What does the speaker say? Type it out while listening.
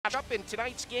Up in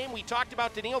tonight's game, we talked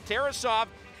about Daniil Tarasov.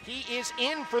 He is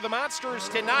in for the Monsters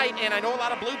tonight, and I know a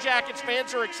lot of Blue Jackets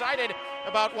fans are excited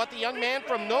about what the young man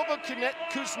from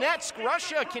Novokuznetsk,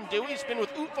 Russia can do. He's been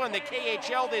with Ufa in the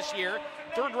KHL this year.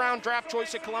 Third-round draft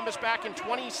choice at Columbus back in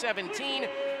 2017.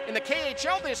 In the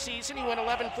KHL this season, he went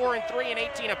 11-4-3 in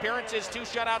 18 appearances, 2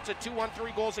 shutouts at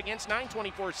 2-1-3 goals against,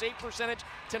 .924 save percentage.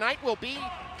 Tonight will be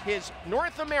his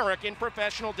North American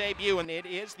professional debut, and it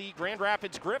is the Grand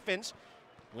Rapids Griffins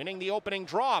winning the opening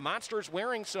draw. Monsters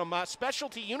wearing some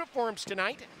specialty uniforms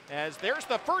tonight, as there's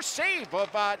the first save of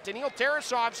Daniil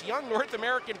Tarasov's young North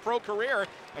American pro career.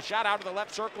 A shot out of the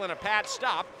left circle and a pad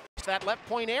stop. It's that left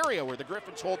point area where the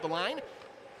Griffins hold the line.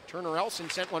 Turner Elson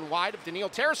sent one wide of Daniil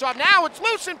Tarasov. Now it's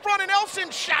loose in front, and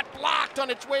Elson's shot blocked on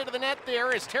its way to the net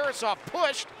there as Tarasov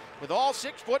pushed with all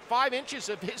 6 foot 5 inches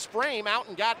of his frame out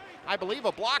and got, I believe,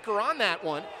 a blocker on that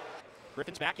one.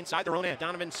 Griffins back inside their own end.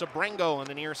 Donovan Sabrengo on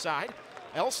the near side.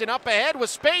 Elson up ahead with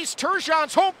space.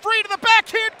 Turgeon's home free to the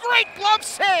backhand. Great glove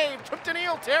save from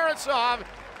Daniil Tarasov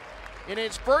in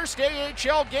his first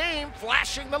AHL game,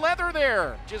 flashing the leather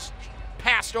there. Just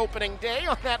past opening day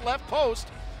on that left post.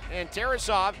 And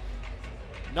Tarasov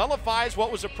nullifies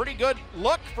what was a pretty good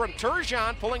look from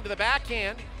Turgeon, pulling to the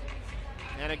backhand.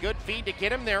 And a good feed to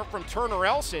get him there from Turner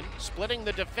Elson, splitting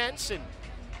the defense, and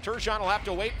Turgeon will have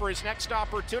to wait for his next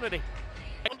opportunity.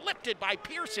 And lifted by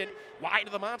Pearson, wide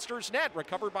of the Monsters' net,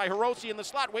 recovered by Hirose in the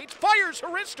slot, waits, fires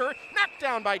Hrister, knocked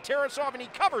down by Tarasov, and he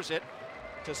covers it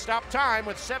to stop time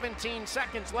with 17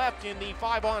 seconds left in the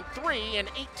 5-on-3 and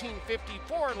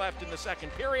 18:54 left in the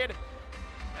second period.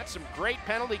 That's some great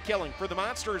penalty killing for the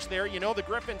Monsters there. You know the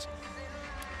Griffins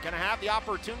gonna have the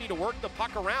opportunity to work the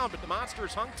puck around, but the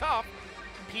Monsters hung tough.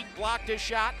 Pete blocked his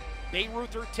shot.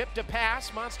 Bayreuther tipped a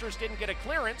pass. Monsters didn't get a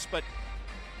clearance, but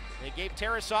they gave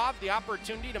Tarasov the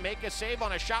opportunity to make a save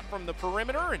on a shot from the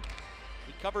perimeter, and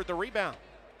he covered the rebound.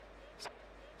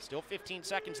 Still 15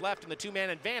 seconds left in the two-man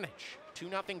advantage.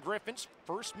 2-0 Griffins,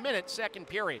 first minute, second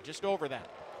period, just over that.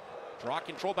 Draw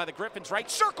controlled by the Griffins, right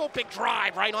circle, big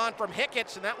drive right on from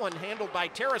Hicketts, and that one handled by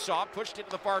Tarasov, pushed it to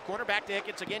the far corner, back to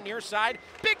Hicketts again near side.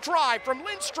 Big drive from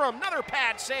Lindstrom, another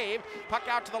pad save. Puck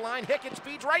out to the line, Hicketts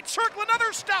feeds right circle,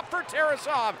 another stop for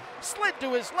Tarasov. Slid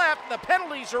to his left, the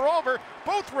penalties are over.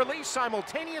 Both released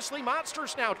simultaneously.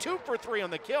 Monsters now 2 for 3 on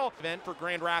the kill. Then for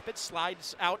Grand Rapids,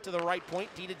 slides out to the right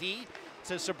point, D to D.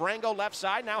 To Sabrengo left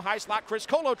side, now high slot, Chris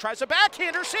Colo tries a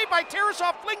backhander, saved by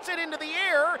Tarasov, flings it into the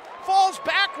air, falls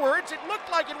backwards. It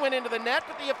looked like it went into the net,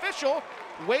 but the official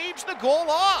waves the goal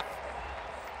off.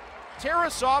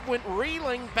 Tarasov went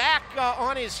reeling back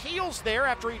on his heels there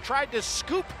after he tried to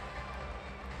scoop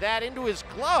that into his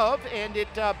glove, and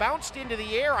it bounced into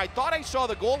the air. I thought I saw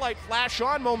the goal light flash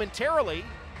on momentarily,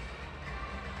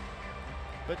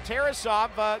 but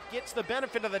Tarasov gets the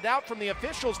benefit of the doubt from the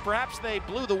officials. Perhaps they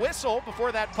blew the whistle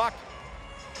before that puck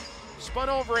spun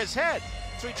over his head.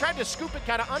 So he tried to scoop it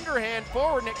kind of underhand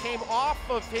forward, and it came off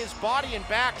of his body and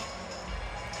back,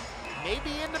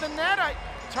 maybe into the net.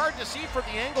 It's hard to see from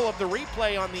the angle of the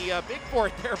replay on the big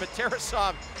board there, but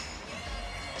Tarasov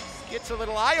gets a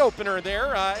little eye-opener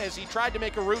there as he tried to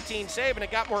make a routine save, and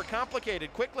it got more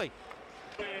complicated quickly.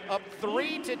 Up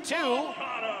 3-2.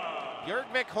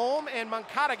 Björkvik, Holm, and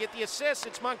Moncada get the assist.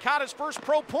 It's Moncada's first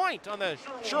pro point on the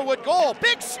Sherwood goal.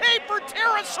 Big save for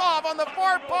Tarasov on the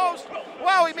far post.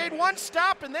 Wow, he made one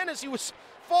stop, and then as he was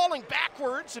falling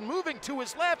backwards and moving to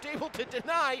his left, able to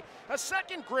deny a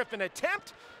second Griffin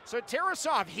attempt. So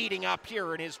Tarasov heating up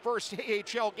here in his first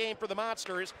AHL game for the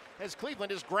Monsters as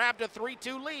Cleveland has grabbed a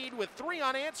 3-2 lead with 3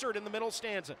 unanswered in the middle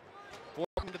stanza.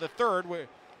 Forward into the third, where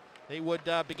they would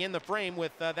begin the frame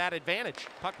with that advantage.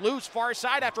 Puck loose, far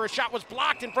side after a shot was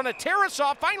blocked in front of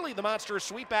Tarasov. Finally, the Monsters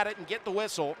sweep at it and get the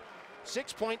whistle.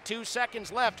 6.2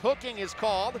 seconds left. Hooking is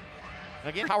called.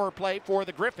 Again, power play for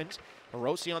the Griffins.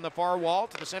 Hirose on the far wall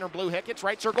to the center blue. Hicketts,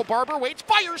 right circle, Barber waits,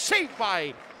 fires, saved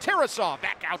by Tarasov.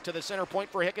 Back out to the center point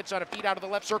for Hicketts on a feed out of the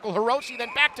left circle. Hirose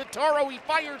then back to Taro. He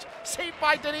fires, saved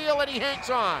by Daniil, and he hangs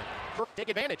on. Take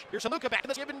advantage. Here's Saluka back to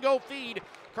the give and go feed.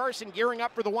 Carson gearing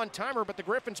up for the one-timer, but the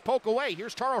Griffins poke away.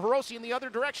 Here's Taro Hirose in the other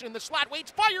direction in the slot, waits,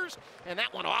 fires, and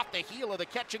that one off the heel of the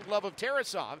catching glove of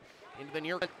Tarasov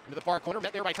into the far corner,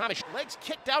 met there by Thomas. Legs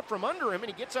kicked out from under him,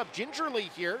 and he gets up gingerly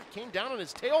here. Came down on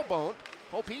his tailbone.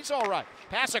 Hope he's all right.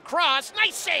 Pass across,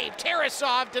 nice save.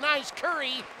 Tarasov denies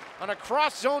Curry on a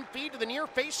cross-zone feed to the near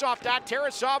face-off dot.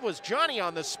 Tarasov was Johnny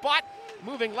on the spot,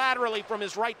 moving laterally from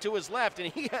his right to his left,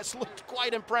 and he has looked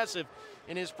quite impressive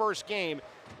in his first game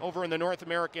over in the North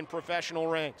American professional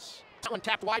ranks. That one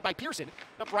tapped wide by Pearson.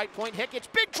 Up right point, Hicketts,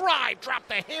 big drive, dropped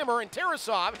the hammer, and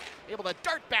Tarasov able to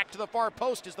dart back to the far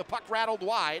post as the puck rattled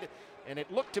wide. and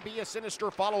it looked to be a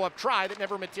sinister follow-up try that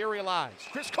never materialized.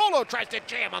 Chris Colo tries to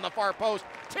jam on the far post.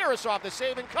 Tarasov the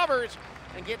save and covers,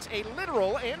 and gets a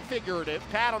literal and figurative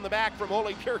pat on the back from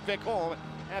Ole Bjorkvik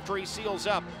after he seals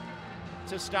up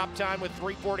to stop time with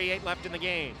 3:48 left in the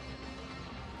game.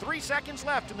 3 seconds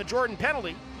left in the Jordan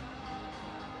penalty.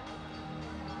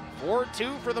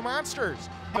 4-2 for the Monsters.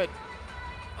 But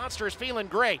Monsters feeling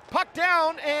great. Puck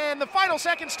down, and the final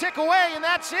seconds tick away, and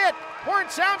that's it. Horn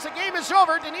sounds, the game is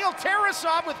over. Daniil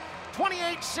Tarasov with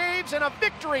 28 saves and a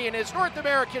victory in his North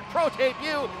American pro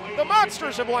debut. The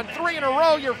Monsters have won 3 in a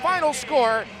row. Your final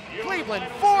score, Cleveland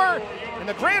 4 and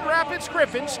the Grand Rapids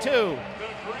Griffins 2.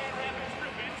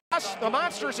 The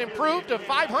Monsters improved to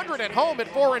 .500 at home at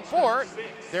 4-4.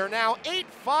 They're now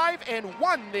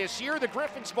 8-5-1 this year. The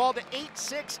Griffins fall to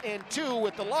 8-6-2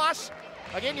 with the loss.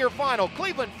 Again, your final,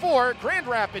 Cleveland 4, Grand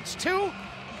Rapids 2.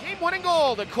 Game-winning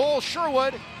goal to Cole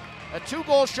Sherwood. A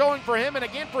 2-goal showing for him, and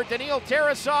again for Daniil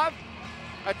Tarasov.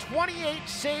 A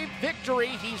 28-save victory.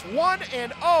 He's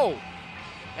 1-0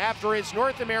 after his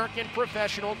North American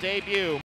professional debut.